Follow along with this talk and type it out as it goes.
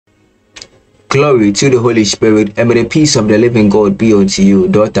Glory to the Holy Spirit, and may the peace of the living God be unto you,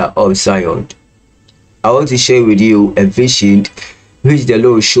 daughter of Zion. I want to share with you a vision which the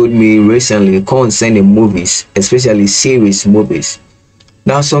Lord showed me recently concerning movies, especially series movies.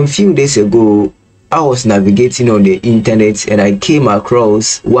 Now, some few days ago, I was navigating on the internet and I came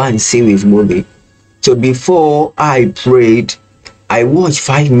across one series movie. So before I prayed, I watched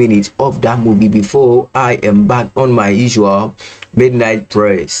 5 minutes of that movie before I embarked on my usual midnight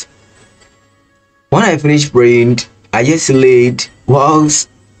prayers. When I finished praying, I just laid. Whilst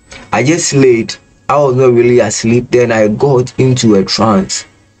I just laid, I was not really asleep. Then I got into a trance.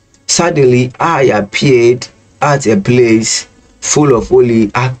 Suddenly, I appeared at a place full of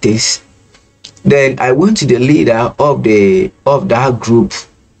holy actors. Then I went to the leader of that group.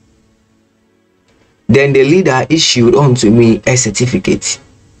 Then the leader issued unto me a certificate.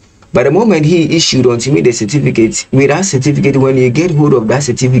 But the moment he issued unto me the certificate, with that certificate, when you get hold of that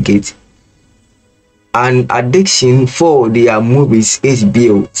certificate, an addiction for their movies is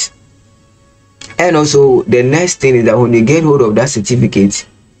built. And also the next thing is that when you get hold of that certificate,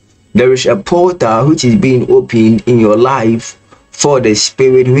 there is a portal which is being opened in your life for the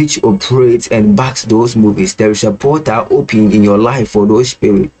spirit which operates and backs those movies. There is a portal open in your life for those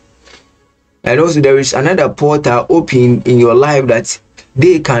spirits. And also there is another portal open in your life that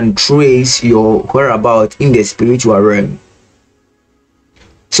they can trace your whereabouts in the spiritual realm.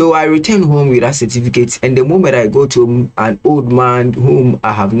 So I returned home with that certificate, and the moment I go to an old man whom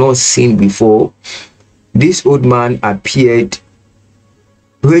I have not seen before, this old man appeared,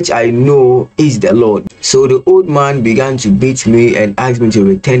 which I know is the Lord. So the old man began to beat me and asked me to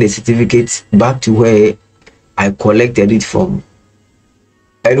return the certificate back to where I collected it from.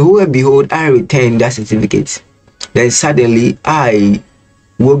 And lo and behold, I returned that certificate. Then suddenly I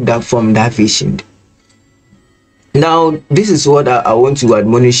woke up from that vision. Now, this is what I want to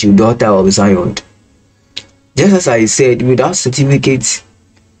admonish you, daughter of Zion. Just as I said, without certificates,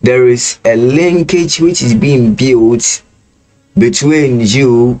 there is a linkage which is being built between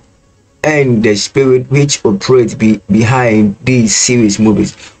you and the spirit which operates behind these series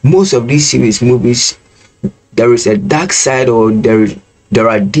movies. Most of these series movies, there is a dark side, or there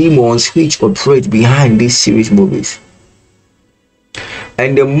are demons which operate behind these series movies.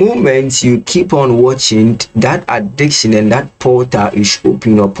 And the moment you keep on watching, that addiction and that portal is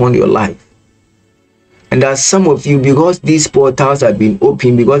open upon your life. And as some of you, because these portals have been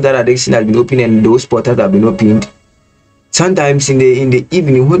opened, because that addiction has been opened and those portals have been opened, sometimes in the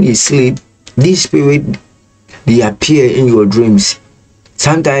evening when you sleep, these spirits, they appear in your dreams.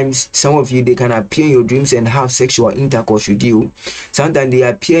 Sometimes some of you, they can appear in your dreams and have sexual intercourse with you. Sometimes they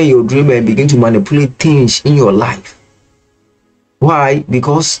appear in your dream and begin to manipulate things in your life. Why?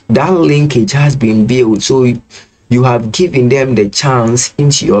 Because that linkage has been built, so you have given them the chance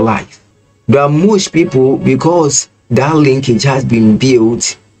into your life. But most people, because that linkage has been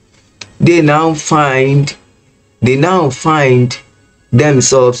built, they now find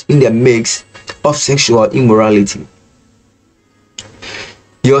themselves in the mix of sexual immorality.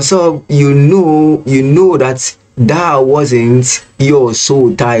 Yourself, you know that wasn't your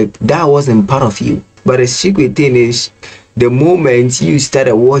soul type, that wasn't part of you. But the secret thing is, the moment you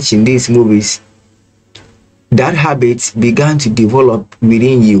started watching these movies, that habit began to develop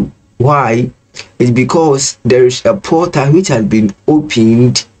within you. Why? It's because there is a portal which has been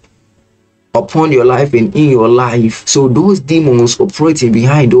opened upon your life and in your life. So those demons operating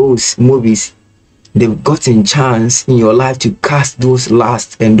behind those movies, they've gotten chance in your life to cast those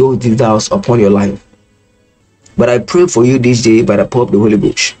lusts and those desires upon your life. But I pray for you this day by the power of the Holy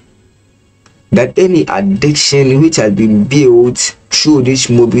Ghost, that any addiction which has been built through these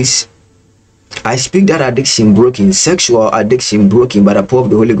movies, I speak that addiction broken, sexual addiction broken by the power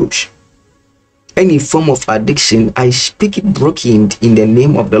of the Holy Ghost. Any form of addiction, I speak it broken in the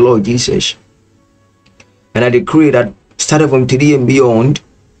name of the Lord Jesus. And I decree that starting from today and beyond,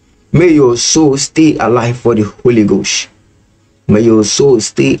 may your soul stay alive for the Holy Ghost. May your soul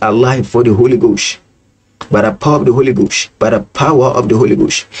stay alive for the Holy Ghost. By the power of the Holy Ghost, by the power of the Holy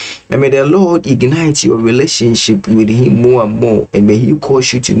Ghost. And may the Lord ignite your relationship with Him more and more, and may He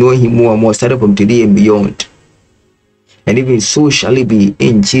cause you to know Him more and more, starting from today and beyond. And even so shall it be,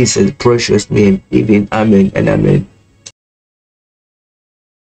 in Jesus' precious name. Even amen and amen.